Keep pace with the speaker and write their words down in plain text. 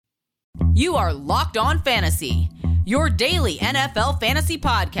You are Locked On Fantasy, your daily NFL fantasy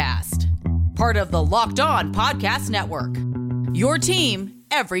podcast. Part of the Locked On Podcast Network, your team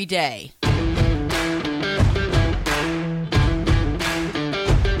every day.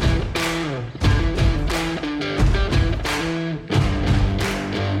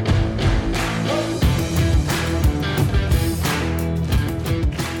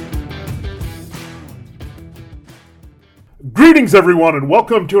 Greetings, everyone, and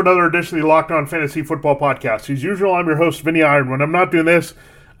welcome to another edition of the Locked On Fantasy Football Podcast. As usual, I'm your host, Vinnie Iyer. When I'm not doing this,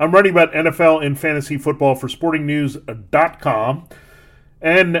 I'm writing about NFL and fantasy football for SportingNews.com.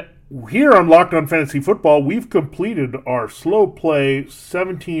 And here on Locked On Fantasy Football, we've completed our slow play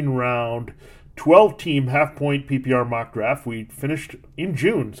 17-round, 12-team half-point PPR mock draft. We finished in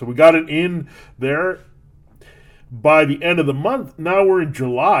June, so we got it in there by the end of the month. Now we're in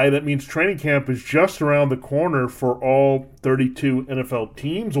July. That means training camp is just around the corner for all 32 NFL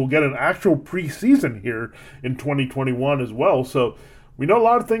teams. We'll get an actual preseason here in 2021 as well. So we know a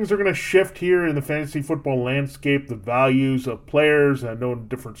lot of things are going to shift here in the fantasy football landscape, the values of players, I know in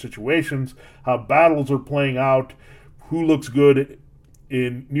different situations, how battles are playing out, who looks good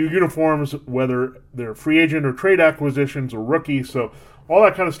in new uniforms, whether they're free agent or trade acquisitions or rookies. So all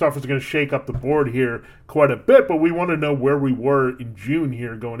that kind of stuff is going to shake up the board here quite a bit, but we want to know where we were in June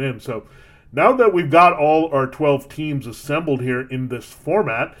here going in. So now that we've got all our 12 teams assembled here in this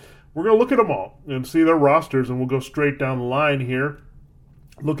format, we're going to look at them all and see their rosters, and we'll go straight down the line here,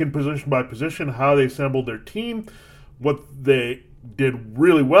 looking position by position, how they assembled their team, what they did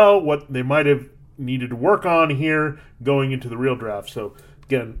really well, what they might have needed to work on here going into the real draft. So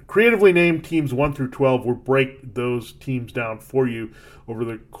again, creatively named teams 1 through 12. We'll break those teams down for you over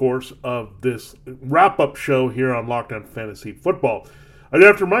the course of this wrap-up show here on Locked On Fantasy Football. I do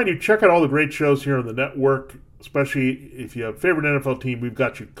have to remind you, check out all the great shows here on the network, especially if you have a favorite NFL team. We've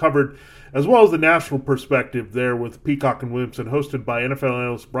got you covered, as well as the national perspective there with Peacock and Williamson, hosted by NFL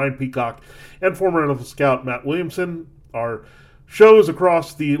analyst Brian Peacock and former NFL scout Matt Williamson. Our shows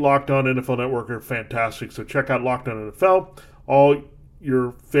across the Locked On NFL network are fantastic, so check out Locked On NFL. All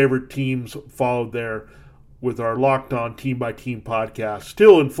your favorite teams followed there with our Locked On Team-by-Team podcast,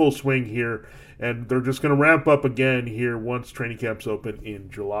 still in full swing here, and they're just going to ramp up again here once training camps open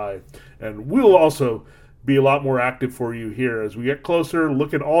in July. And we'll also be a lot more active for you here as we get closer,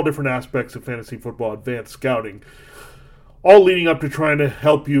 look at all different aspects of fantasy football, advanced scouting, all leading up to trying to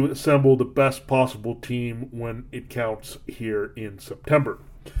help you assemble the best possible team when it counts here in September.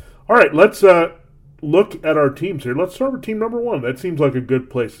 All right, let's look at our teams here. Let's start with team number 1. That seems like a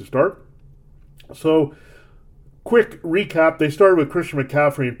good place to start. So, quick recap. They started with Christian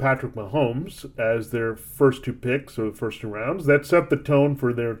McCaffrey and Patrick Mahomes as their first 2 picks, or the first 2 rounds. That set the tone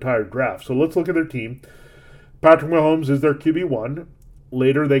for their entire draft. So let's look at their team. Patrick Mahomes is their QB1.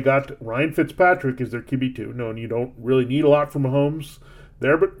 Later, they got Ryan Fitzpatrick as their QB2. No, and you don't really need a lot from Mahomes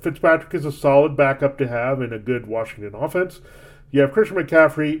there, but Fitzpatrick is a solid backup to have in a good Washington offense. You have Christian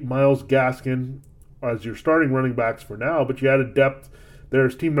McCaffrey, Myles Gaskin as your starting running backs for now, but you added depth.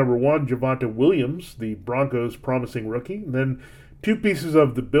 There's team number 1, Javonte Williams, the Broncos' promising rookie. And then 2 pieces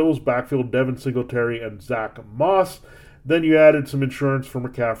of the Bills' backfield, Devin Singletary and Zach Moss. Then you added some insurance for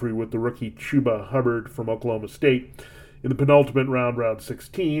McCaffrey with the rookie Chuba Hubbard from Oklahoma State. In the penultimate round, round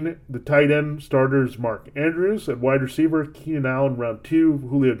 16, the tight end starters Mark Andrews. At wide receiver, Keenan Allen, round 2.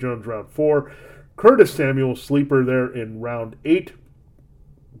 Julio Jones, round 4. Curtis Samuel, sleeper there in round 8.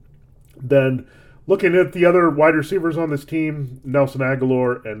 Then looking at the other wide receivers on this team, Nelson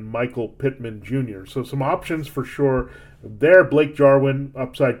Aguilar and Michael Pittman Jr. So some options for sure there. Blake Jarwin,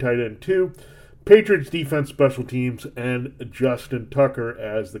 upside tight end 2. Patriots defense, special teams, and Justin Tucker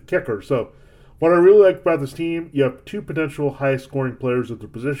as the kicker. So what I really like about this team, you have 2 potential highest scoring players at their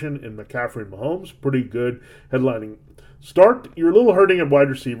position in McCaffrey and Mahomes. Pretty good headlining start. You're a little hurting at wide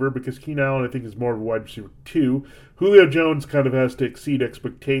receiver because Keenan Allen, I think, is more of a wide receiver 2. Julio Jones kind of has to exceed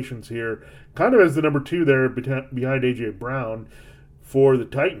expectations here, kind of as the number 2 there behind A.J. Brown for the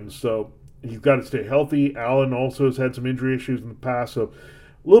Titans. So he's got to stay healthy. Allen also has had some injury issues in the past, so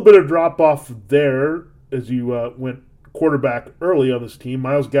a little bit of drop-off there as you went quarterback early on this team.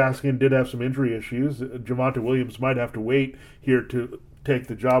 Myles Gaskin did have some injury issues. Javonte Williams might have to wait here to take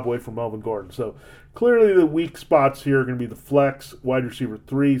the job away from Melvin Gordon. So clearly the weak spots here are going to be the flex, wide receiver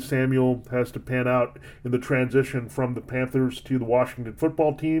 3. Samuel has to pan out in the transition from the Panthers to the Washington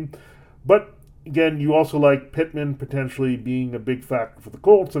football team. But again, you also like Pittman potentially being a big factor for the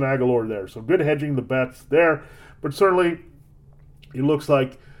Colts and Aguilar there. So good hedging the bets there. But certainly it looks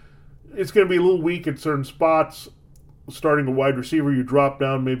like it's going to be a little weak at certain spots. starting a wide receiver, you drop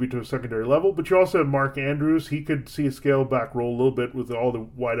down maybe to a secondary level, but you also have Mark Andrews. He could see a scale back role a little bit with all the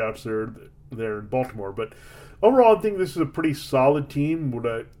wideouts there in Baltimore. But overall, I think this is a pretty solid team. Would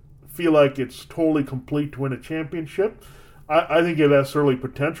I feel like it's totally complete to win a championship? I think it has certainly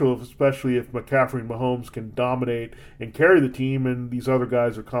potential, especially if McCaffrey and Mahomes can dominate and carry the team, and these other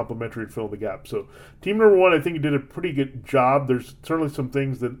guys are complementary and fill the gap. So team number one, I think did a pretty good job. There's certainly some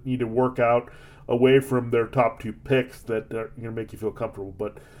things that need to work out away from their top two picks that are going to make you feel comfortable.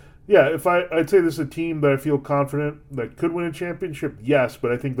 But yeah, I'd say this is a team that I feel confident that could win a championship, yes,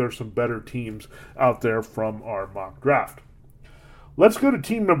 but I think there's some better teams out there from our mock draft. Let's go to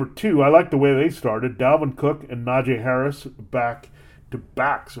team number two. I like the way they started. Dalvin Cook and Najee Harris back to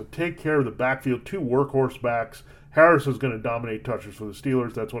back. So take care of the backfield, two workhorse backs. Harris is going to dominate touches for the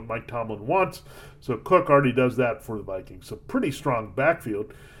Steelers. That's what Mike Tomlin wants. So Cook already does that for the Vikings. So pretty strong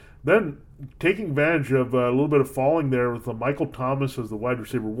backfield. Then taking advantage of a little bit of falling there with Michael Thomas as the wide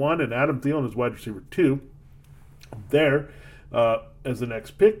receiver 1 and Adam Thielen as wide receiver 2. There, as the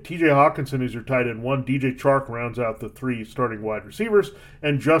next pick, T.J. Hawkinson is your tight end 1. DJ Chark rounds out the 3 starting wide receivers.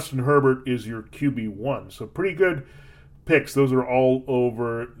 And Justin Herbert is your QB 1. So pretty good picks. Those are all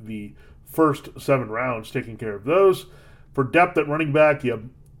over the first 7 rounds, taking care of those. For depth at running back, you have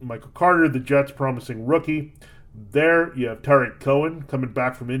Michael Carter, the Jets' promising rookie. There, you have Tariq Cohen coming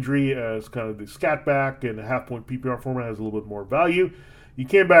back from injury as kind of the scat back, and a half-point PPR format has a little bit more value. You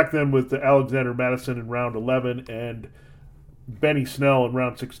came back then with the Alexander Madison in round 11 and Benny Snell in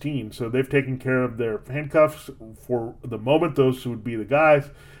round 16. So they've taken care of their handcuffs for the moment. Those would be the guys.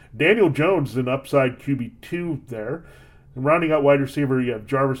 Daniel Jones is an upside QB2 there. And rounding out wide receiver, you have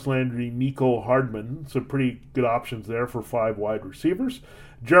Jarvis Landry, Mecole Hardman. Some pretty good options there for 5 wide receivers.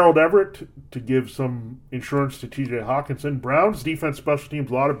 Gerald Everett to give some insurance to T.J. Hawkinson. Browns defense, special teams,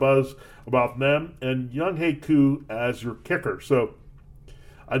 a lot of buzz about them. And Younghoe Koo as your kicker. So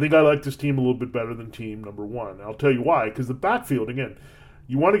I think I like this team a little bit better than team number 1. I'll tell you why. Because the backfield, again,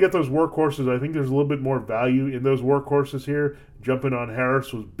 you want to get those workhorses. I think there's a little bit more value in those workhorses here. Jumping on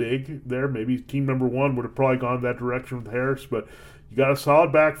Harris was big there. Maybe team number 1 would have probably gone that direction with Harris. But you got a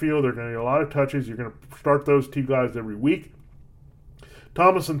solid backfield. They're going to get a lot of touches. You're going to start those 2 guys every week.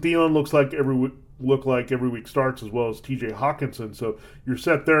 Thomas and Thielen look like every week starts, as well as T.J. Hawkinson. So you're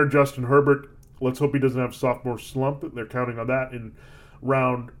set there. Justin Herbert, let's hope he doesn't have a sophomore slump. They're counting on that in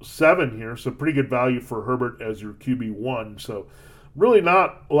round 7 here. So pretty good value for Herbert as your QB1. So really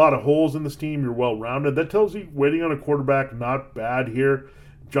not a lot of holes in this team. You're well-rounded. That tells you waiting on a quarterback, not bad here.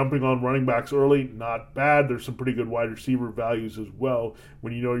 Jumping on running backs early, not bad. There's some pretty good wide receiver values as well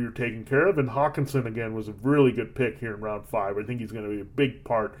when you know you're taken care of. And Hawkinson, again, was a really good pick here in round 5. I think he's going to be a big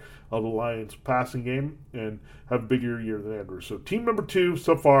part of the Lions' passing game and have a bigger year than Andrews. So team number 2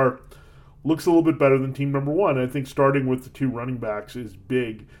 so far looks a little bit better than team number 1. I think starting with the 2 running backs is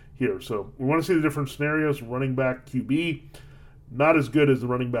big here. So we want to see the different scenarios. Running back, QB, not as good as the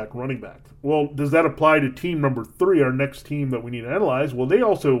running back. Well, does that apply to team number 3, our next team that we need to analyze? Well, they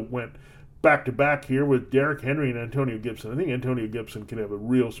also went back-to-back here with Derrick Henry and Antonio Gibson. I think Antonio Gibson can have a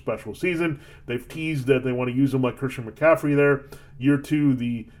real special season. They've teased that they want to use him like Christian McCaffrey there. Year 2,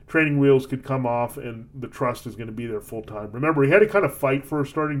 the training wheels could come off, and the trust is going to be there full-time. Remember, he had to kind of fight for a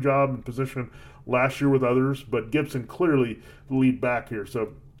starting job and position last year with others, but Gibson clearly the lead back here.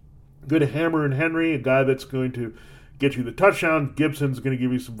 So good hammer in Henry, a guy that's going to get you the touchdown. Gibson's going to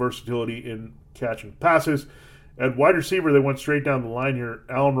give you some versatility in catching passes. At wide receiver, they went straight down the line here.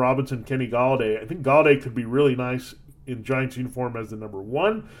 Allen Robinson, Kenny Golladay. I think Golladay could be really nice in Giants uniform as the number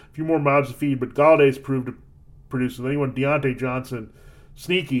 1. A few more mouths to feed, but Galladay's proved to produce. And then you went Deontay Johnson,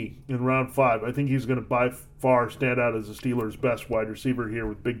 sneaky in round 5. I think he's going to by far stand out as the Steelers' best wide receiver here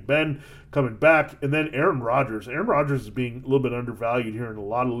with Big Ben coming back. And then Aaron Rodgers. Aaron Rodgers is being a little bit undervalued here in a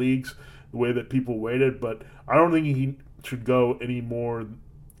lot of leagues, the way that people weighted, but I don't think he should go any more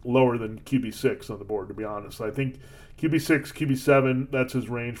lower than QB6 on the board, to be honest. I think QB6, QB7, that's his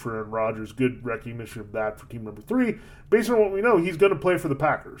range for Aaron Rodgers. Good recognition of that for team number 3. Based on what we know, he's going to play for the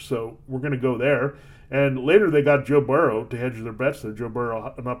Packers, so we're going to go there. And later they got Joe Burrow to hedge their bets there. Joe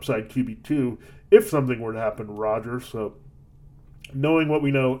Burrow, an upside QB2, if something were to happen to Rodgers. So knowing what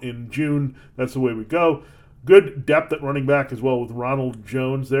we know in June, that's the way we go. Good depth at running back as well with Ronald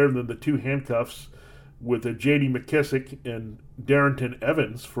Jones there. And then the 2 handcuffs with J.D. McKissick and Darrington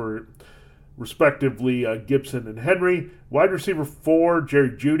Evans for respectively Gibson and Henry. Wide receiver 4, Jerry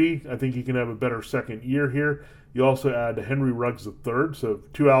Jeudy. I think he can have a better second year here. You also add Henry Ruggs III, so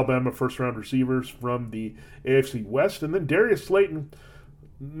 2 Alabama first-round receivers from the AFC West. And then Darius Slayton,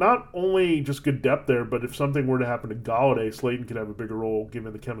 not only just good depth there, but if something were to happen to Galladay, Slayton could have a bigger role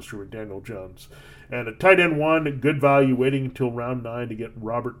given the chemistry with Daniel Jones. And a tight end 1, good value, waiting until round 9 to get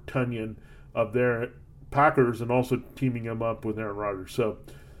Robert Tonyan of their Packers and also teaming him up with Aaron Rodgers. So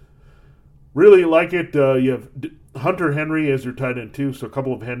really like it. You have Hunter Henry as your tight end 2, so a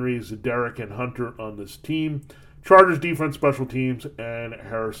couple of Henrys, Derek and Hunter on this team. Chargers defense, special teams, and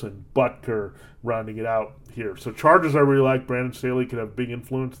Harrison Butker rounding it out here. So Chargers I really like. Brandon Staley could have a big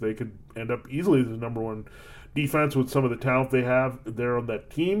influence. They could end up easily as the number 1 defense with some of the talent they have there on that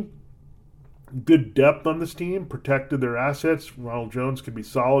team. Good depth on this team. Protected their assets. Ronald Jones could be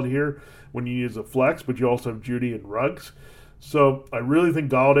solid here when you use a flex, but you also have Judy and Ruggs. So I really think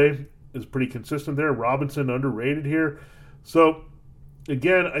Galladay is pretty consistent there. Robinson underrated here. So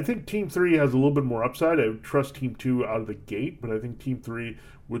again, I think Team 3 has a little bit more upside. I would trust Team 2 out of the gate, but I think Team 3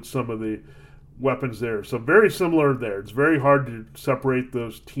 with some of the weapons there. So very similar there. It's very hard to separate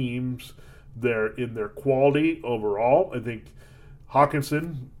those teams there in their quality overall. I think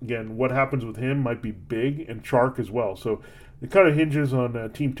Hawkinson, again, what happens with him might be big, and Chark as well. So it kind of hinges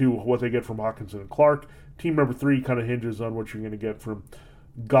on Team 2, what they get from Hawkinson and Clark. Team number 3 kind of hinges on what you're going to get from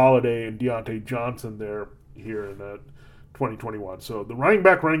Galladay and Deontay Johnson there here in 2021. So the running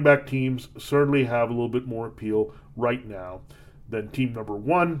back teams certainly have a little bit more appeal right now than team number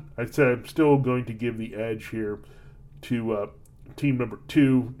 1. I'd say I'm still going to give the edge here to team number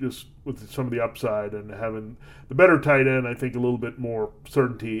 2, just with some of the upside and having the better tight end. I think a little bit more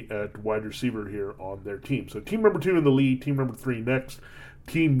certainty at wide receiver here on their team. So team number 2 in the lead, team number 3 next,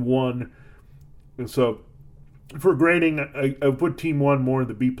 team 1. And so for grading, I put team 1 more in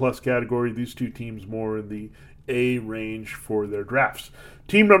the B+ category. These 2 teams more in the A range for their drafts.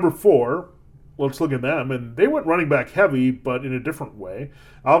 Team number 4, let's look at them. And they went running back heavy, but in a different way.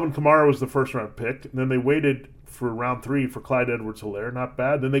 Alvin Kamara was the first round pick. And then they waited for round 3 for Clyde Edwards-Helaire. Not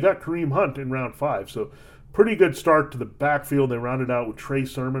bad. Then they got Kareem Hunt in round 5. So pretty good start to the backfield. They rounded out with Trey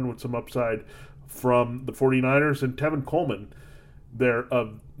Sermon with some upside from the 49ers. And Tevin Coleman there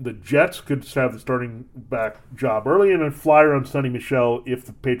of the Jets could have the starting back job early, and a flyer on Sonny Michel if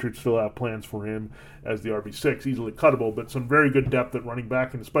the Patriots still have plans for him as the RB6. Easily cuttable, but some very good depth at running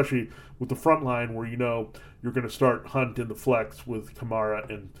back, and especially with the front line where you know you're going to start Hunt in the flex with Kamara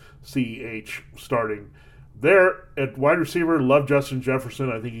and CEH starting. There at wide receiver, love Justin Jefferson.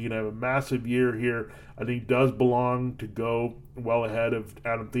 I think he can have a massive year here. I think he does belong to go well ahead of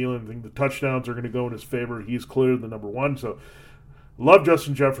Adam Thielen. I think the touchdowns are going to go in his favor. He's clearly the number 1, so love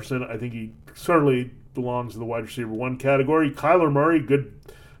Justin Jefferson. I think he certainly belongs in the wide receiver 1 category. Kyler Murray, good,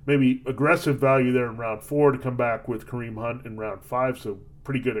 maybe aggressive value there in round 4 to come back with Kareem Hunt in round 5. So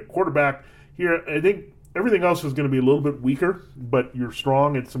pretty good at quarterback. Here, I think everything else is going to be a little bit weaker, but you're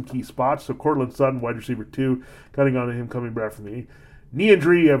strong in some key spots. So Cortland Sutton, wide receiver 2, cutting on him coming back from the knee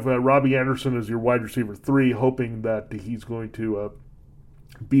injury. You have Robbie Anderson as your wide receiver 3, hoping that he's going to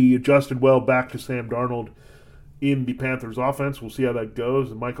be adjusted well back to Sam Darnold in the Panthers offense. We'll see how that goes.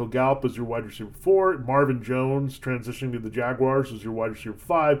 And Michael Gallup is your wide receiver 4. Marvin Jones transitioning to the Jaguars is your wide receiver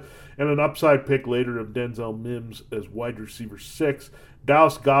 5. And an upside pick later of Denzel Mims as wide receiver 6.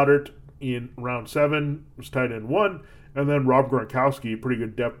 Dallas Goedert in round 7 was tight end 1. And then Rob Gronkowski, pretty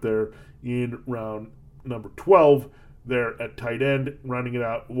good depth there in round number 12 there at tight end. Rounding it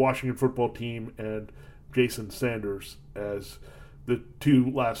out, Washington football team and Jason Sanders as the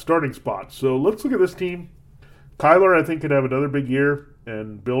 2 last starting spots. So let's look at this team. Kyler, I think, could have another big year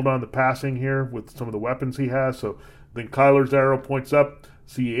and build on the passing here with some of the weapons he has. So I think Kyler's arrow points up.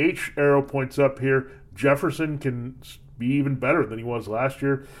 CH arrow points up here. Jefferson can be even better than he was last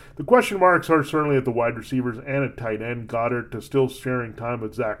year. The question marks are certainly at the wide receivers and at tight end. Goddard to still sharing time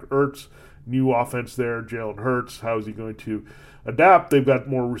with Zach Ertz. New offense there. Jalen Hurts. How is he going to adapt? They've got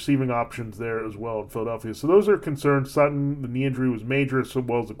more receiving options there as well in Philadelphia. So those are concerns. Sutton, the knee injury was major, as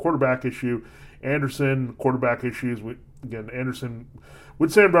well as the quarterback issue. Anderson, quarterback issues. Again, Anderson,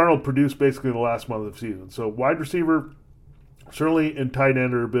 with Sam Darnold, produced basically the last month of the season. So wide receiver, certainly, and tight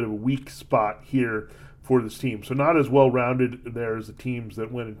end are a bit of a weak spot here for this team. So not as well-rounded there as the teams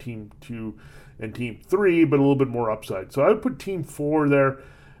that went in Team 2 and Team 3, but a little bit more upside. So I would put Team 4 there,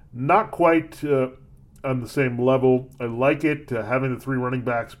 not quite on the same level. I like it, having the 3 running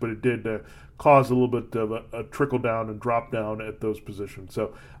backs, but it did cause a little bit of a trickle-down and drop-down at those positions.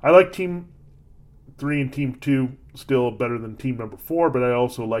 So I like Team 3 and Team 2 still better than Team number 4, but I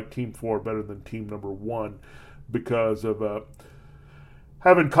also like Team 4 better than Team number 1 because of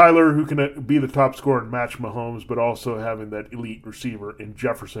having Kyler, who can be the top scorer and match Mahomes, but also having that elite receiver in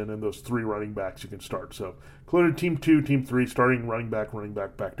Jefferson and those 3 running backs you can start. So included Team 2, Team 3, starting running back,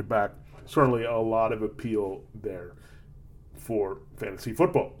 back-to-back. Certainly a lot of appeal there for fantasy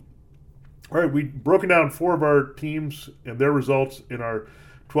football. All right, we've broken down 4 of our teams and their results in our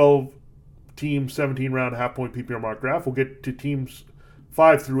 12-team, 17-round half-point PPR mock draft. We'll get to teams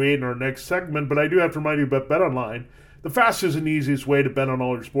 5 through 8 in our next segment, but I do have to remind you about BetOnline, the fastest and easiest way to bet on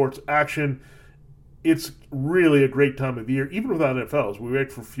all your sports action. It's really a great time of year, even without NFL, as we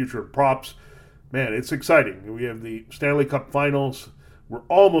wait for future props. Man, it's exciting. We have the Stanley Cup Finals. We're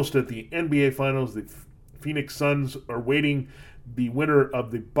almost at the NBA Finals. The Phoenix Suns are waiting the winner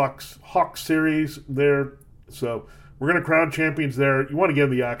of the Bucks-Hawks series there. So we're going to crown champions there. You want to get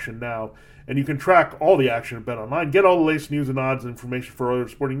in the action now. And you can track all the action at BetOnline. Get all the latest news and odds and information for all your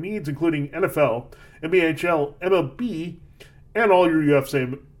sporting needs, including NFL, NBHL, MLB, and all your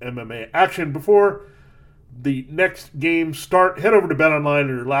UFC MMA action. Before the next games start, head over to BetOnline on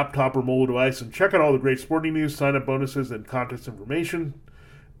your laptop or mobile device and check out all the great sporting news, sign-up bonuses, and contest information.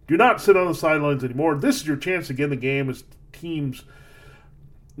 Do not sit on the sidelines anymore. This is your chance to get in the game as teams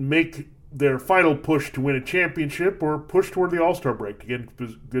make their final push to win a championship or push toward the All-Star break to get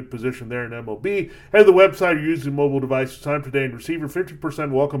in good position there in MLB. Head to the website or use the mobile device to sign up today and receive your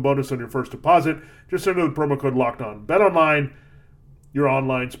 50% welcome bonus on your first deposit. Just enter the promo code LOCKEDON. BetOnline, your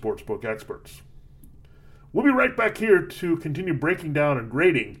online sportsbook experts. We'll be right back here to continue breaking down and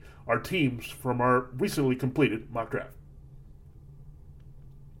grading our teams from our recently completed mock draft.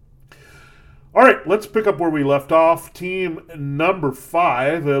 All right, let's pick up where we left off. Team number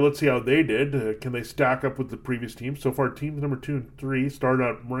 5, let's see how they did. Can they stack up with the previous team? So far, teams number 2 and 3 started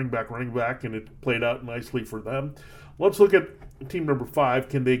out running back, and it played out nicely for them. Let's look at team number 5.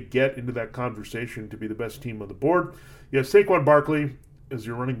 Can they get into that conversation to be the best team on the board? You have Saquon Barkley as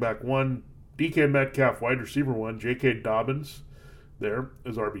your running back 1, DK Metcalf, wide receiver 1, J.K. Dobbins there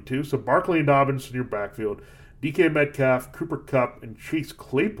as RB2. So Barkley and Dobbins in your backfield. DK Metcalf, Cooper Kupp, and Chase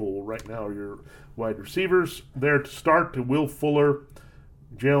Claypool right now are your wide receivers. There to start to Will Fuller,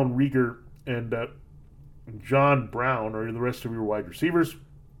 Jalen Reagor, and John Brown are the rest of your wide receivers.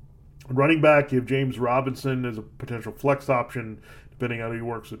 Running back, you have James Robinson as a potential flex option, depending on how he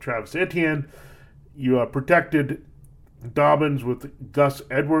works with Travis Etienne. You protected Dobbins with Gus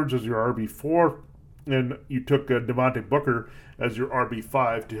Edwards as your RB4, and you took Devontae Booker as your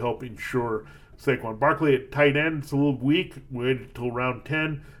RB5 to help ensure Saquon Barkley at tight end. It's a little weak. Waited until round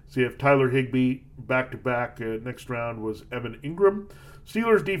 10. So you have Tyler Higbee back-to-back. Next round was Evan Ingram.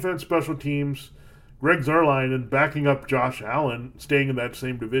 Steelers defense, special teams, Greg Zuerlein, and backing up Josh Allen, staying in that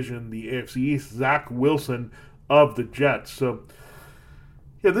same division, the AFC East, Zach Wilson of the Jets. So,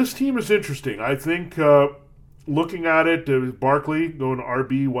 yeah, this team is interesting. I think looking at it, Barkley going to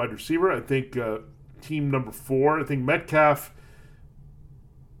RB wide receiver. I think team number 4, I think Metcalf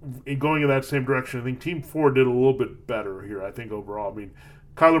going in that same direction. I think team 4 did a little bit better here, I think, overall. I mean,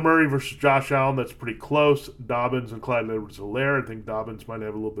 Kyler Murray versus Josh Allen, that's pretty close. Dobbins and Clyde Edwards-Helaire, I think Dobbins might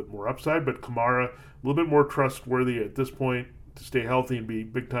have a little bit more upside, but Kamara, a little bit more trustworthy at this point to stay healthy and be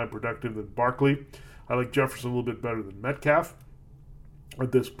big-time productive than Barkley. I like Jefferson a little bit better than Metcalf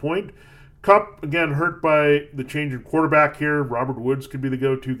at this point. Kupp, again, hurt by the change in quarterback here. Robert Woods could be the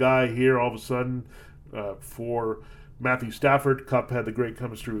go-to guy here all of a sudden for Matthew Stafford. Kupp had the great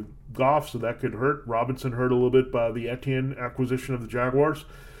chemistry with Goff, so that could hurt. Robinson hurt a little bit by the Etienne acquisition of the Jaguars.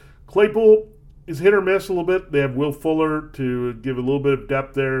 Claypool is hit or miss a little bit. They have Will Fuller to give a little bit of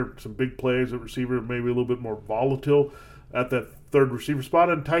depth there, some big plays at receiver, maybe a little bit more volatile at that third receiver spot,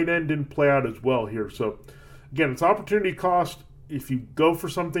 and tight end didn't play out as well here. So, again, it's opportunity cost. If you go for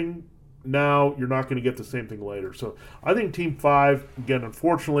something now, you're not going to get the same thing later. So, I think Team 5, again,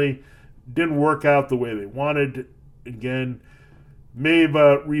 unfortunately, didn't work out the way they wanted. Again, may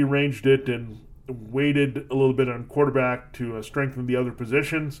have rearranged it and waited a little bit on quarterback to strengthen the other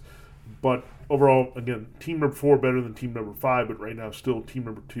positions. But overall, again, team number 4 better than team number 5, but right now still team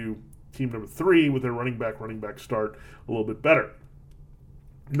number 2, team number 3 with their running back start a little bit better.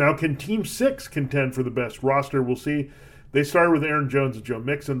 Now, can team 6 contend for the best roster? We'll see. They started with Aaron Jones and Joe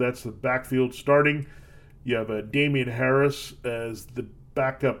Mixon. That's the backfield starting. You have Damian Harris as the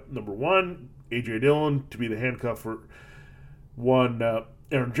backup number 1. A.J. Dillon to be the handcuff for one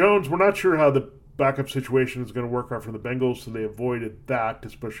Aaron Jones. We're not sure how the backup situation is going to work out for the Bengals, so they avoided that,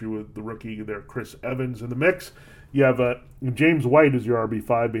 especially with the rookie there, Chris Evans, in the mix. You have James White as your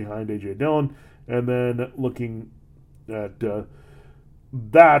RB5 behind A.J. Dillon, and then looking at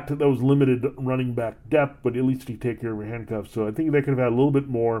that was limited running back depth, but at least he take care of your handcuffs. So I think they could have had a little bit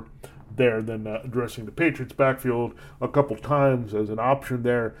more there than addressing the Patriots backfield a couple times as an option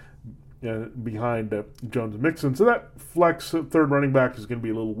there. Behind Jones and Mixon. So that flex third running back is going to be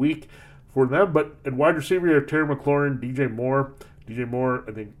a little weak for them. But at wide receiver, you have Terry McLaurin, DJ Moore. DJ Moore,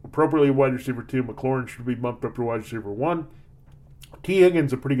 I think, appropriately wide receiver 2. McLaurin should be bumped up to wide receiver 1. T.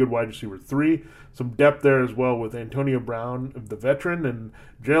 Higgins, a pretty good wide receiver 3. Some depth there as well with Antonio Brown, the veteran, and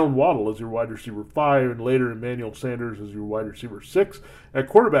Jalen Waddle as your wide receiver 5, and later Emmanuel Sanders as your wide receiver 6. At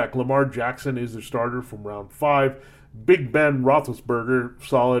quarterback, Lamar Jackson is the starter from round 5. Big Ben Roethlisberger,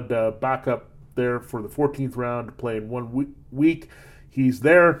 solid backup there for the 14th round to play in 1 week. He's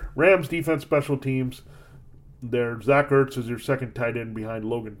there. Rams defense, special teams. There, Zach Ertz is your second tight end behind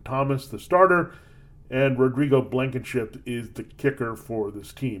Logan Thomas, the starter. And Rodrigo Blankenship is the kicker for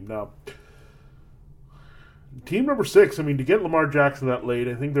this team. Now, team number 6, I mean, to get Lamar Jackson that late,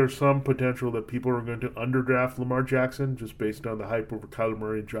 I think there's some potential that people are going to underdraft Lamar Jackson just based on the hype over Kyler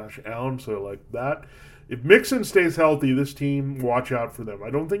Murray and Josh Allen, so I like that. If Mixon stays healthy, this team, watch out for them. I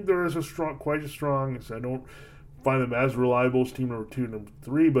don't think they're quite as strong, as I don't find them as reliable as team number 2 and number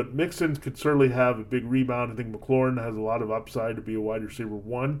 3, but Mixon could certainly have a big rebound. I think McLaurin has a lot of upside to be a wide receiver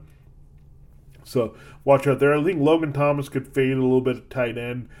 1. So watch out there. I think Logan Thomas could fade a little bit at tight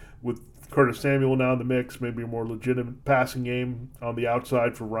end with Curtis Samuel now in the mix. Maybe a more legitimate passing game on the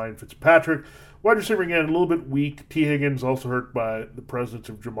outside for Ryan Fitzpatrick. Wide receiver again, a little bit weak. T. Higgins also hurt by the presence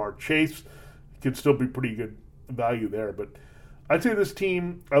of Jamar Chase. Could still be pretty good value there. But I'd say this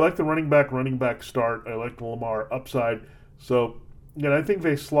team, I like the running back start. I like the Lamar upside. So again, I think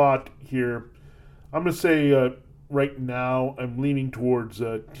they slot here. I'm going to say right now, I'm leaning towards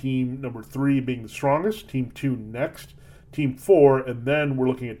team number 3 being the strongest, team 2 next, team 4, and then we're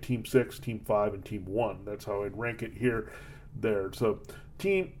looking at team 6, team 5, and team 1. That's how I'd rank it here, there. So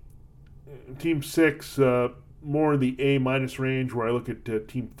team 6, more in the A- range, where I look at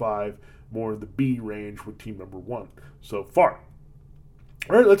team 5, more in the B range with team number 1 so far.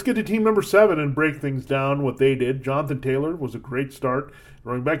 All right, let's get to team number 7 and break things down, what they did. Jonathan Taylor was a great start.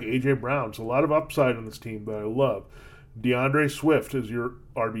 Running back A.J. Brown. So a lot of upside on this team that I love. DeAndre Swift is your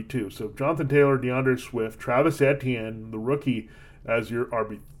RB2. So Jonathan Taylor, DeAndre Swift, Travis Etienne, the rookie, as your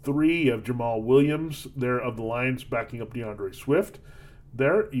RB3. You have Jamal Williams there of the Lions backing up DeAndre Swift.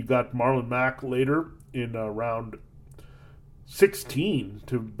 There, you got Marlon Mack later in round 16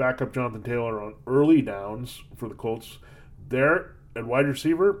 to back up Jonathan Taylor on early downs for the Colts. There, at wide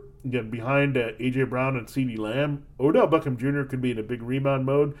receiver, again, behind A.J. Brown and CeeDee Lamb, Odell Beckham Jr. could be in a big rebound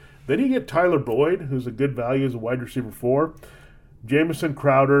mode. Then you get Tyler Boyd, who's a good value as a wide receiver 4. Jamison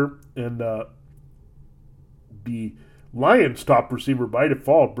Crowder, and the Lions' top receiver by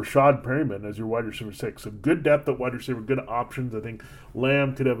default, Brashad Perryman, as your wide receiver 6. So good depth at wide receiver, good options. I think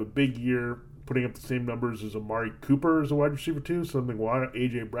Lamb could have a big year, putting up the same numbers as Amari Cooper as a wide receiver 2. Something why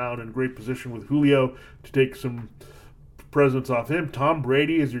A.J. Brown in great position with Julio to take some presence off him. Tom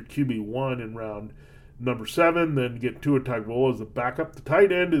Brady is your QB1 in round number 7. Then get Tua Tagovailoa as the backup. The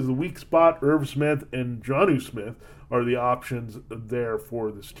tight end is the weak spot. Irv Smith and Jonnu Smith are the options there for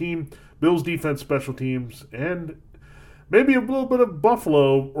this team. Bills defense, special teams, and maybe a little bit of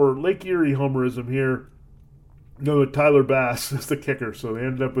Buffalo or Lake Erie homerism here. Tyler Bass is the kicker, so they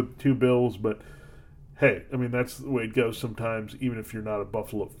ended up with 2 Bills, but hey, I mean, that's the way it goes sometimes, even if you're not a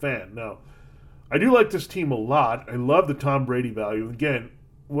Buffalo fan. Now, I do like this team a lot. I love the Tom Brady value. Again,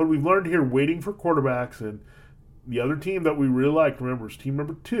 what we've learned here, waiting for quarterbacks, and the other team that we really like, remember, is team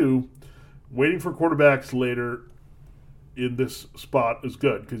number 2. Waiting for quarterbacks later in this spot is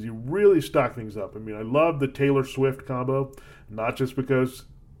good because you really stock things up. I mean, I love the Taylor Swift combo, not just because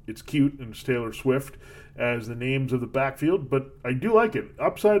it's cute and it's Taylor Swift as the names of the backfield, but I do like it.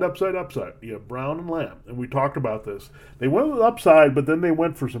 Upside, upside, upside. You have Brown and Lamb, and we talked about this. They went with upside, but then they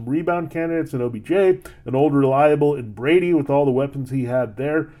went for some rebound candidates in OBJ, an old reliable in Brady with all the weapons he had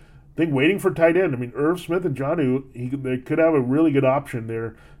there. I think waiting for tight end. I mean, Irv Smith and Jonnu, they could have a really good option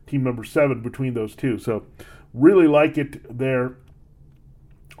there, team number 7 between those two. So really like it there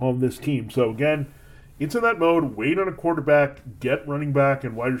on this team. So again, it's in that mode, wait on a quarterback, get running back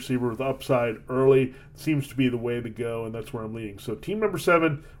and wide receiver with upside early. Seems to be the way to go, and that's where I'm leaning. So team number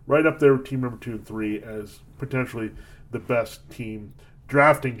 7, right up there with team number 2 and 3 as potentially the best team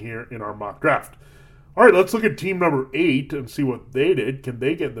drafting here in our mock draft. All right, let's look at team number 8 and see what they did. Can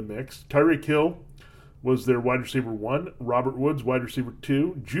they get in the mix? Tyreek Hill was their wide receiver 1. Robert Woods, wide receiver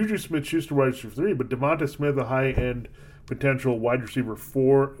 2. Juju Smith-Schuster, wide receiver 3. But Devonta Smith, a high-end potential wide receiver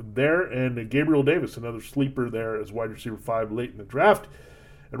 4 there. And Gabriel Davis, another sleeper there as wide receiver 5 late in the draft.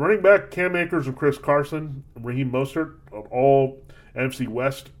 And running back, Cam Akers and Chris Carson. Raheem Mostert, of all NFC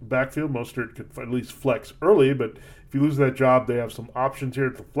West backfield. Mostert could at least flex early, but if you lose that job, they have some options here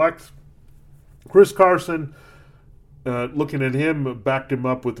to flex. Chris Carson, looking at him, backed him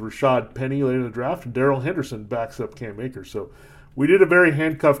up with Rashad Penny later in the draft, and Darrell Henderson backs up Cam Akers. So we did a very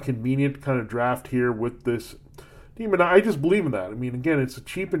handcuffed, convenient kind of draft here with this team, and I just believe in that. I mean, again, it's a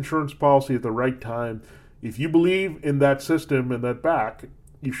cheap insurance policy at the right time. if you believe in that system and that back,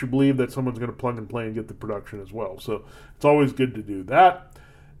 you should believe that someone's going to plug and play and get the production as well. So it's always good to do that.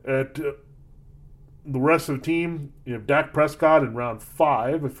 At the rest of the team, you have Dak Prescott in round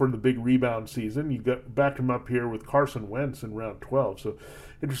 5 for the big rebound season. You backed him up here with Carson Wentz in round 12. So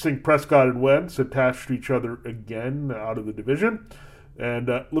interesting, Prescott and Wentz attached to each other again out of the division. And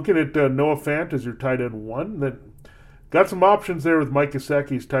looking at Noah Fant as your tight end 1, then got some options there with Mike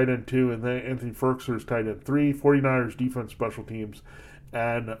Gesicki as tight end 2, and then Anthony Ferguson as tight end 3, 49ers defense, special teams,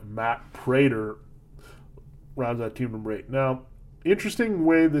 and Matt Prater rounds out team number 8. Now, interesting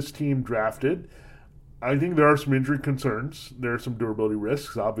way this team drafted. I think there are some injury concerns. There are some durability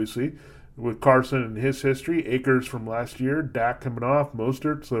risks, obviously, with Carson and his history, Akers from last year, Dak coming off,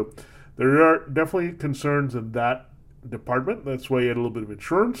 Mostert. So there are definitely concerns in that department. That's why you had a little bit of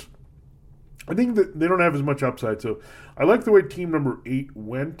insurance. I think that they don't have as much upside. So I like the way team number 8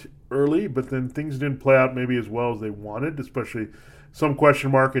 went early, but then things didn't play out maybe as well as they wanted, especially some question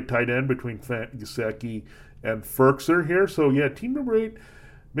mark at tight end between Fant, Gesicki, and Ferkser here. So yeah, team number 8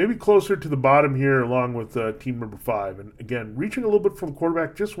 maybe closer to the bottom here along with team number 5. And again, reaching a little bit for the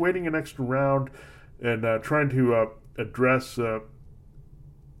quarterback, just waiting an extra round and trying to address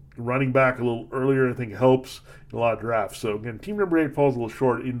running back a little earlier, I think helps in a lot of drafts. So again, team number 8 falls a little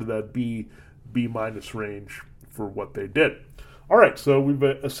short into that B minus range for what they did. All right, so we've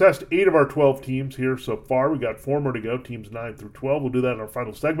assessed 8 of our 12 teams here so far. We got 4 more to go, teams 9 through 12. We'll do that in our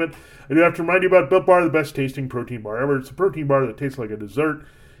final segment. I do have to remind you about Built Bar, the best tasting protein bar ever. It's a protein bar that tastes like a dessert,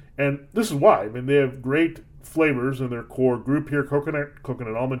 and this is why. I mean, they have great flavors in their core group here: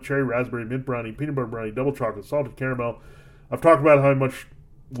 coconut, almond, cherry, raspberry, mint brownie, peanut butter brownie, double chocolate, salted caramel. I've talked about how much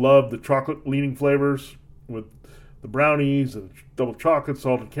love the chocolate-leaning flavors with the brownies and double chocolate,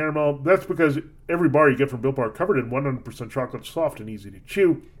 salted caramel. That's because every bar you get from Built Bar covered in 100% chocolate, soft and easy to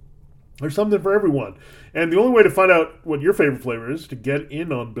chew. There's something for everyone. And the only way to find out what your favorite flavor is to get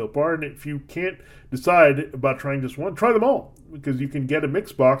in on Built Bar. And if you can't decide about trying just one, try them all. Because you can get a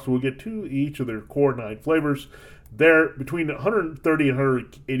mix box. We'll get 2 each of their core 9 flavors. They're between 130 and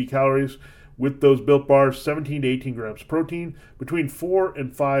 180 calories. With those Built Bars, 17 to 18 grams protein, between 4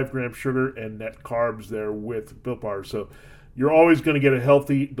 and 5 grams sugar and net carbs there with Built Bars. So you're always going to get a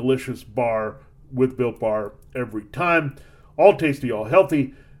healthy, delicious bar with Built Bar every time. All tasty, all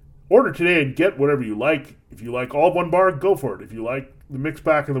healthy. Order today and get whatever you like. If you like all one bar, go for it. If you like the mix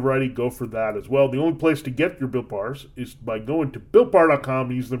pack and the variety, go for that as well. The only place to get your Built Bars is by going to BuiltBar.com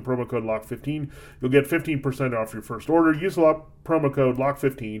and using the promo code LOCK15. You'll get 15% off your first order. Use the promo code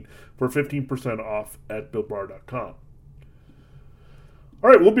LOCK15 for 15% off at BuiltBar.com. All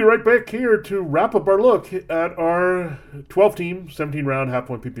right, we'll be right back here to wrap up our look at our 12-team, 17-round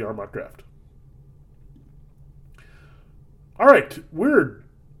half-point PPR mock draft. All right, we're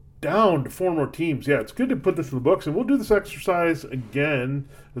down to 4 more teams. Yeah, it's good to put this in the books, and we'll do this exercise again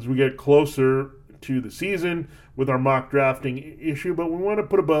as we get closer to the season with our mock drafting issue, but we want to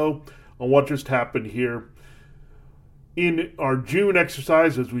put a bow on what just happened here in our June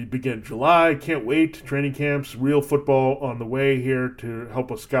exercise as we begin July. Can't wait. Training camps, real football on the way here to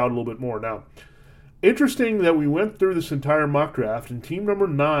help us scout a little bit more. Now, interesting that we went through this entire mock draft, and team number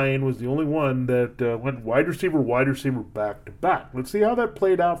 9 was the only one that went wide receiver, back to back. Let's see how that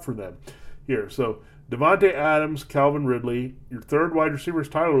played out for them here. So Devontae Adams, Calvin Ridley. Your third wide receiver is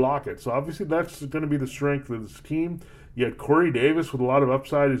Tyler Lockett. So obviously that's going to be the strength of this team. You had Corey Davis with a lot of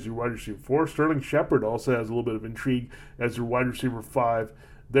upside as your wide receiver 4. Sterling Shepard also has a little bit of intrigue as your wide receiver 5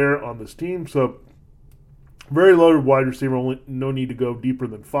 there on this team. So very loaded wide receiver. No need to go deeper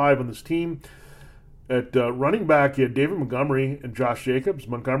than 5 on this team. At running back, you had David Montgomery and Josh Jacobs.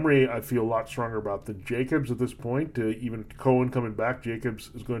 Montgomery, I feel a lot stronger about than Jacobs at this point. Even Cohen coming back,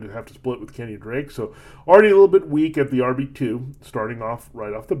 Jacobs is going to have to split with Kenny Drake. So already a little bit weak at the RB2, starting off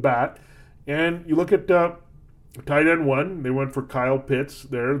right off the bat. And you look at tight end 1, they went for Kyle Pitts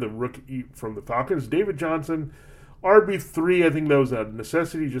there, the rookie from the Falcons. David Johnson, RB3, I think that was a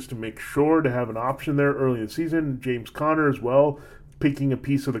necessity just to make sure to have an option there early in the season. James Conner as well, picking a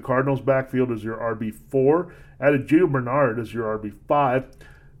piece of the Cardinals' backfield as your RB4. Added Gio Bernard as your RB5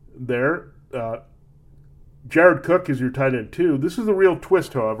 there. Jared Cook is your tight end 2. This is the real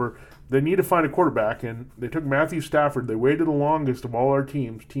twist, however. They need to find a quarterback, and they took Matthew Stafford. They waited the longest of all our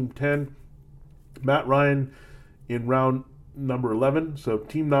teams. Team 10, Matt Ryan in round number 11. So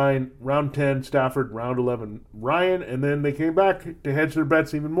team 9, round 10, Stafford, round 11, Ryan. And then they came back to hedge their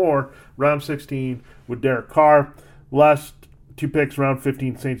bets even more. Round 16 with Derek Carr. Last 2 picks, round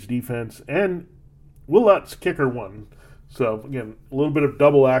 15, Saints defense, and Will Lutz, kicker 1. So, again, a little bit of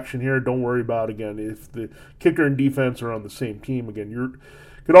double action here. Don't worry about, again, if the kicker and defense are on the same team. Again, you're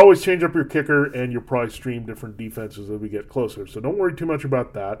Could always change up your kicker, and you'll probably stream different defenses as we get closer. So don't worry too much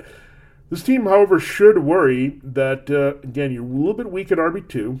about that. This team, however, should worry that, again, you're a little bit weak at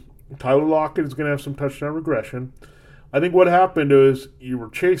RB2. Tyler Lockett is going to have some touchdown regression. I think what happened is you were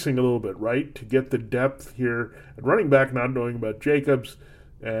chasing a little bit, right, to get the depth here at running back, not knowing about Jacobs.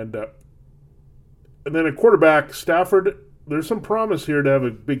 And then at quarterback, Stafford, there's some promise here to have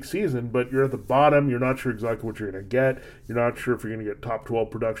a big season, but you're at the bottom. You're not sure exactly what you're going to get. You're not sure if you're going to get top 12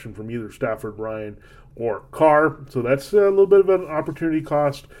 production from either Stafford, Ryan, or Carr. So that's a little bit of an opportunity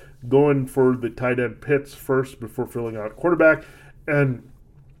cost going for the tight end Pitts first before filling out quarterback. And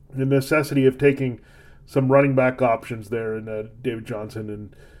the necessity of taking some running back options there in David Johnson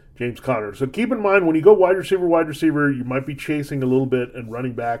and James Conner. So keep in mind, when you go wide receiver, you might be chasing a little bit, and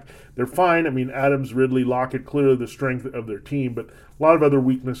running back, they're fine. I mean, Adams, Ridley, Lockett, clearly the strength of their team, but a lot of other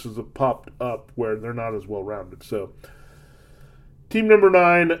weaknesses have popped up where they're not as well-rounded. So team number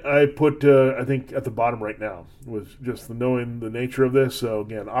 9, I put, I think, at the bottom right now, with just knowing the nature of this. So,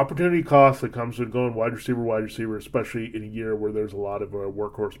 again, opportunity cost that comes with going wide receiver, especially in a year where there's a lot of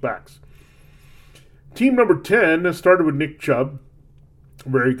workhorse backs. Team number 10 started with Nick Chubb,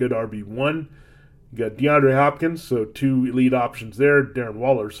 very good RB1. You got DeAndre Hopkins, so 2 elite options there, Darren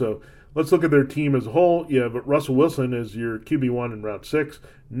Waller. So let's look at their team as a whole. You have Russell Wilson as your QB1 in round 6.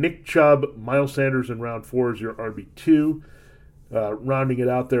 Nick Chubb, Miles Sanders in round 4 as your RB2. Rounding it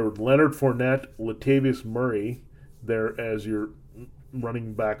out there with Leonard Fournette, Latavius Murray there as your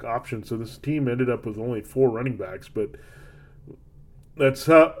running back option. So this team ended up with only 4 running backs, but that's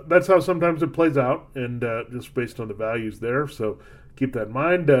how sometimes it plays out, and just based on the values there. So keep that in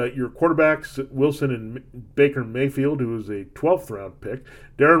mind. Your quarterbacks, Wilson and Baker Mayfield, who is a 12th round pick.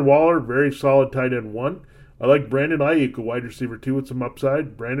 Darren Waller, very solid tight end 1. I like Brandon Ayuk, a wide receiver 2 with some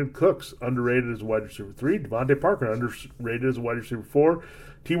upside. Brandon Cooks, underrated as a wide receiver 3. Devontae Parker, underrated as a wide receiver 4.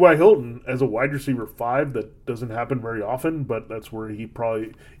 T.Y. Hilton as a wide receiver 5. That doesn't happen very often, but that's where he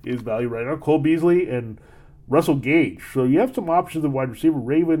probably is valued right now. Cole Beasley and Russell Gage. So you have some options of wide receiver.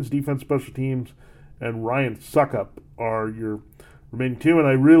 Ravens, defense, special teams, and Ryan Suckup are your remaining 2. And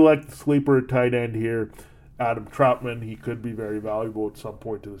I really like the sleeper at tight end here, Adam Troutman. He could be very valuable at some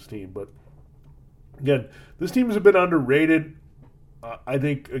point to this team. But again, this team is a bit underrated. I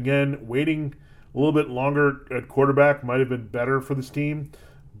think, again, waiting a little bit longer at quarterback might have been better for this team.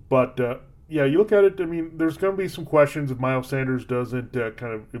 But, yeah, you look at it, I mean, there's going to be some questions if Miles Sanders doesn't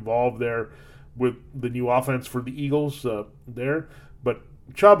kind of evolve there with the new offense for the Eagles there. But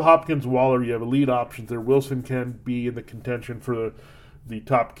Chubb, Hopkins, Waller, you have elite options there. Wilson can be in the contention for the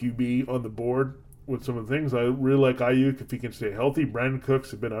top QB on the board with some of the things. I really like Ayuk if he can stay healthy. Brandon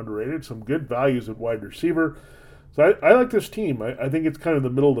Cooks have been underrated. Some good values at wide receiver. So I like this team. I think it's kind of the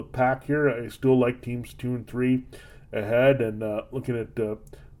middle of the pack here. I still like teams 2 and 3 ahead, and looking at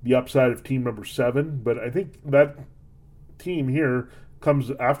the upside of team number 7. But I think that team here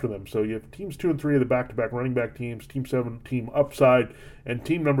comes after them. So you have teams 2 and 3 of the back-to-back running back teams, team 7, team upside, and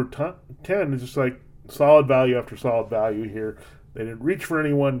team number 10 is just like solid value after solid value here. They didn't reach for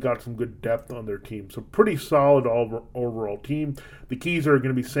anyone, got some good depth on their team. So pretty solid overall team. The keys are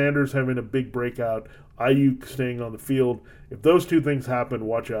going to be Sanders having a big breakout, Ayuk staying on the field. If those 2 things happen,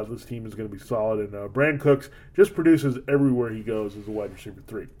 watch out. This team is going to be solid. And Brandon Cooks just produces everywhere he goes as a wide receiver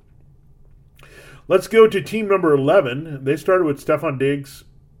 3. Let's go to team number 11. They started with Stephon Diggs,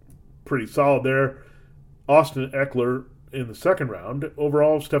 pretty solid there. Austin Eckler in the second round.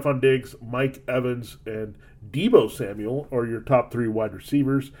 Overall, Stephon Diggs, Mike Evans, and Deebo Samuel are your top 3 wide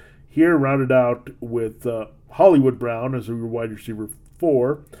receivers. Here, rounded out with Hollywood Brown as your wide receiver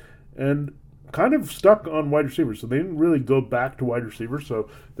 4, and kind of stuck on wide receivers. So they didn't really go back to wide receivers, so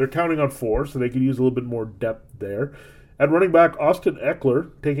they're counting on 4, so they could use a little bit more depth there. At running back, Austin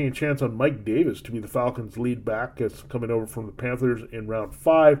Eckler taking a chance on Mike Davis to be the Falcons' lead back as coming over from the Panthers in round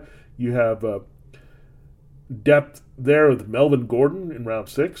 5. You have depth there with Melvin Gordon in round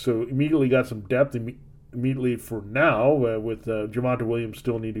 6, so immediately got some depth immediately for now with Javonte Williams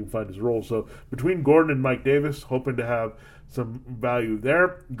still needing to find his role. So between Gordon and Mike Davis, hoping to have some value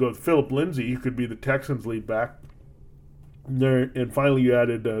there. Go with Phillip Lindsay, who could be the Texans' lead back. There, and finally you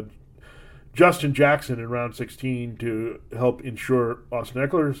added Justin Jackson in round 16 to help ensure Austin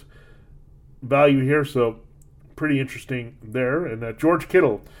Eckler's value here. So pretty interesting there. And George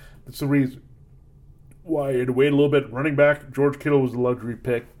Kittle, that's the reason why I had to wait a little bit. Running back, George Kittle was the luxury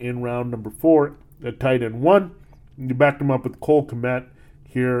pick in round number 4 at tight end 1. You backed him up with Cole Kmet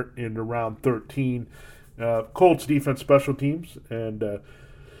here in round 13. Colts defense special teams, and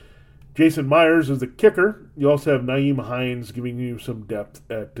Jason Myers is the kicker. You also have Nyheim Hines giving you some depth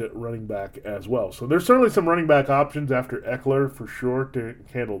at running back as well. So there's certainly some running back options after Eckler for sure to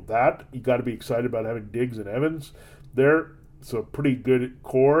handle that. You got to be excited about having Diggs and Evans there. So pretty good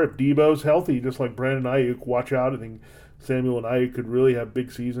core. If Debo's healthy, just like Brandon Ayuk, watch out. I think Samuel and Ayuk could really have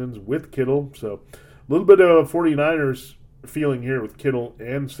big seasons with Kittle. So a little bit of a 49ers feeling here with Kittle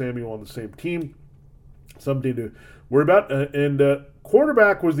and Samuel on the same team. Something to worry about. And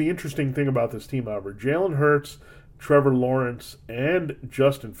quarterback was the interesting thing about this team, however. Jalen Hurts, Trevor Lawrence, and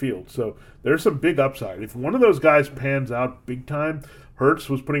Justin Fields. So there's some big upside. If one of those guys pans out big time, Hurts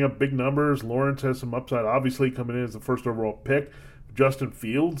was putting up big numbers. Lawrence has some upside, obviously, coming in as the first overall pick. Justin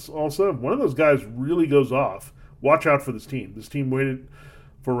Fields also. If one of those guys really goes off, watch out for this team. This team waited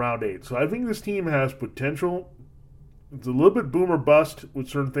for round 8. So I think this team has potential. It's a little bit boom or bust with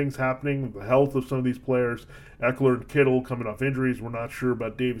certain things happening, with the health of some of these players. Eckler and Kittle coming off injuries. We're not sure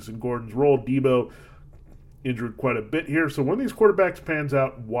about Davis and Gordon's role. Debo injured quite a bit here. So when these quarterbacks pans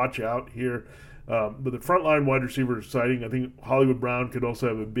out, watch out here. But the frontline wide receiver is exciting. I think Hollywood Brown could also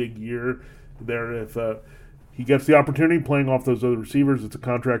have a big year there if he gets the opportunity playing off those other receivers. It's a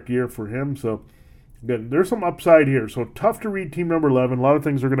contract year for him. So again, there's some upside here. So tough to read team number 11. A lot of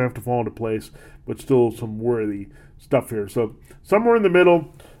things are going to have to fall into place, but still some worthy stuff here. So somewhere in the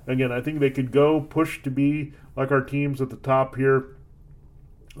middle, again, I think they could go push to be like our teams at the top here,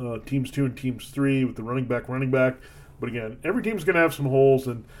 teams 2 and teams 3 with the running back. But again, every team's going to have some holes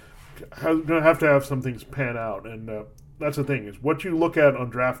and going to have some things pan out. And that's the thing, is what you look at on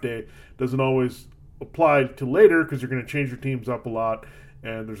draft day doesn't always apply to later, because you're going to change your teams up a lot,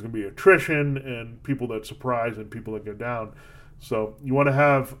 and there's going to be attrition and people that surprise and people that go down. So you want to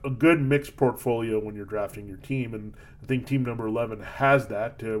have a good mixed portfolio when you're drafting your team, and I think team number 11 has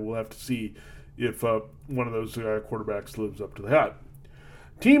that. We'll have to see if one of those quarterbacks lives up to that.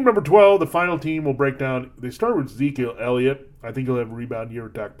 Team number 12, the final team, will break down. They start with Ezekiel Elliott. I think he'll have a rebound year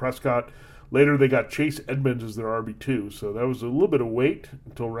with Dak Prescott. Later, they got Chase Edmonds as their RB2, so that was a little bit of wait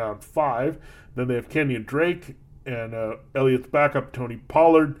until round 5. Then they have Kenyon Drake and Elliott's backup, Tony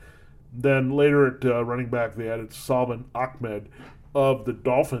Pollard. Then later at running back, they added Salvin Ahmed of the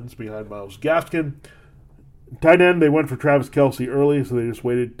Dolphins behind Myles Gaskin. Tight end, they went for Travis Kelce early, so they just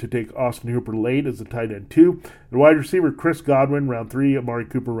waited to take Austin Hooper late as the tight end 2. And wide receiver, Chris Godwin, round 3. Amari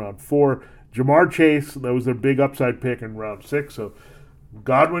Cooper, round 4. Jamar Chase, that was their big upside pick in round 6. So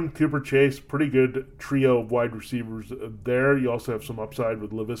Godwin, Cooper, Chase, pretty good trio of wide receivers there. You also have some upside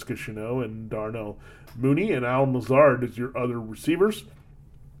with Laviska Shenault and Darnell Mooney, and Al Lazard as your other receivers.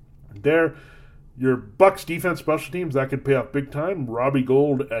 There, your Bucs defense, special teams, that could pay off big time. Robbie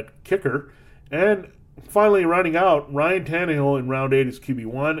Gould at kicker. And finally, rounding out, Ryan Tannehill in round 8 is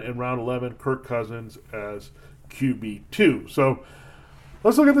QB1, and round 11, Kirk Cousins as QB2. So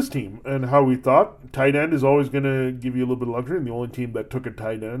let's look at this team and how we thought. Tight end is always going to give you a little bit of luxury, and the only team that took a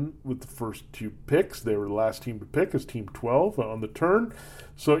tight end with the first 2 picks, they were the last team to pick, is team 12 on the turn.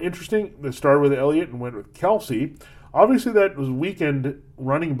 So interesting, they started with Elliott and went with Kelce. Obviously, that was weekend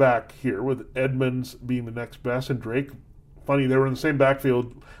running back here, with Edmonds being the next best, and Drake. Funny, they were in the same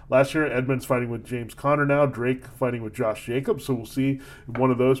backfield last year. Edmonds fighting with James Conner now. Drake fighting with Josh Jacobs. So we'll see if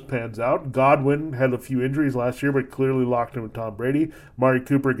one of those pans out. Godwin had a few injuries last year, but clearly locked in with Tom Brady. Amari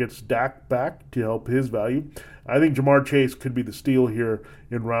Cooper gets Dak back to help his value. I think Jamar Chase could be the steal here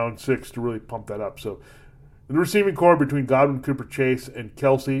in round 6 to really pump that up. So in the receiving core between Godwin, Cooper, Chase, and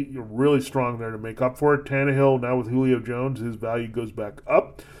Kelce, you're really strong there to make up for it. Tannehill, now with Julio Jones, his value goes back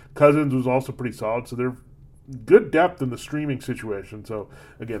up. Cousins was also pretty solid, so they're good depth in the streaming situation. So,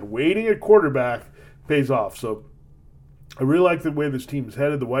 again, waiting at quarterback pays off. So, I really like the way this team is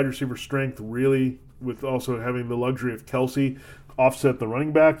headed. The wide receiver strength really, with also having the luxury of Kelce, offset the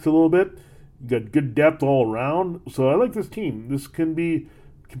running backs a little bit. You got good depth all around. So, I like this team. This can be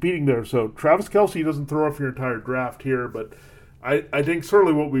competing there. So, Travis Kelce doesn't throw off your entire draft here, but I think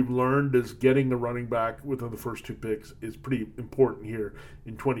certainly what we've learned is getting the running back within the first 2 picks is pretty important here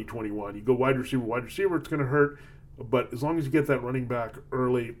in 2021. You go wide receiver, it's going to hurt, but as long as you get that running back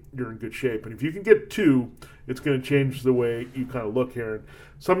early, you're in good shape. And if you can get 2, it's going to change the way you kind of look here. And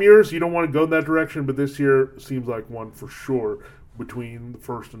some years you don't want to go in that direction, but this year seems like one for sure between the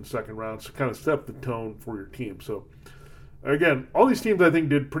first and second rounds to kind of set the tone for your team. So, again, all these teams I think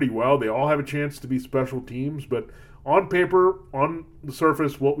did pretty well. They all have a chance to be special teams, but on paper, on the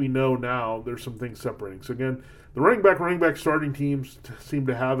surface, what we know now, there's some things separating. So again, the running back starting teams seem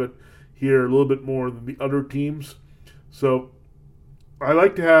to have it here a little bit more than the other teams. So I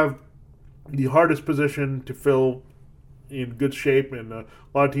like to have the hardest position to fill in good shape, and a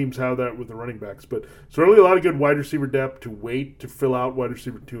lot of teams have that with the running backs. But certainly a lot of good wide receiver depth to wait to fill out wide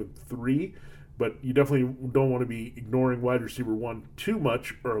receiver 2 and 3. But you definitely don't want to be ignoring wide receiver 1 too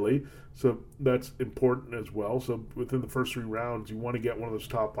much early. So that's important as well. So within the first 3 rounds, you want to get one of those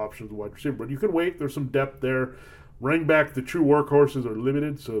top options of wide receiver. But you can wait. There's some depth there. Running back, the true workhorses are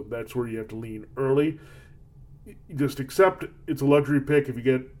limited, so that's where you have to lean early. Just accept it's a luxury pick. If you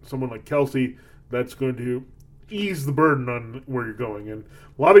get someone like Kelsey, that's going to ease the burden on where you're going. And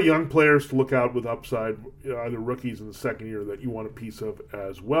a lot of young players to look out with upside, either rookies in the second year that you want a piece of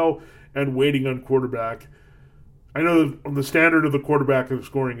as well. And waiting on quarterback. I know the standard of the quarterback and the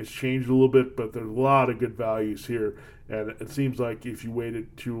scoring has changed a little bit, but there's a lot of good values here. And it seems like if you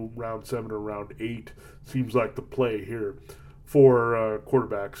waited to round 7 or round 8, seems like the play here for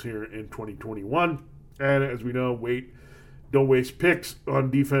quarterbacks here in 2021. And as we know, don't waste picks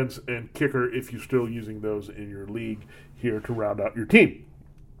on defense and kicker if you're still using those in your league here to round out your team.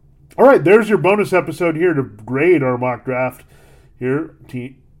 All right, there's your bonus episode here to grade our mock draft here.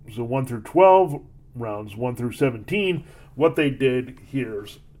 So 1 through 12, rounds 1 through 17, what they did here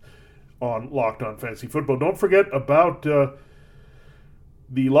on Locked On Fantasy Football. Don't forget about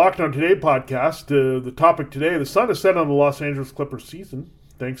the Locked On Today podcast. The topic today, the sun has set on the Los Angeles Clippers season,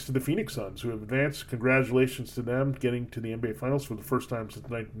 thanks to the Phoenix Suns, who have advanced. Congratulations to them getting to the NBA Finals for the first time since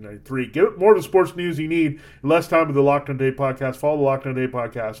 1993. Get more of the sports news you need in less time with the Locked On Today podcast. Follow the Locked On Today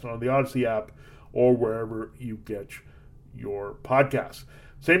podcast on the Odyssey app or wherever you get your podcasts.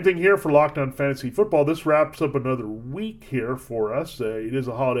 Same thing here for Locked On Fantasy Football. This wraps up another week here for us. It is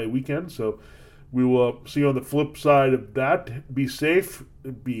a holiday weekend, so we will see you on the flip side of that. Be safe,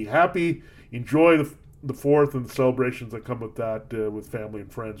 be happy, enjoy the 4th and the celebrations that come with that with family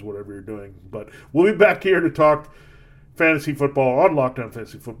and friends, whatever you're doing. But we'll be back here to talk fantasy football on Locked On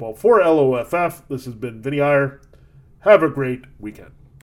Fantasy Football. For LOFF, this has been Vinnie Iyer. Have a great weekend.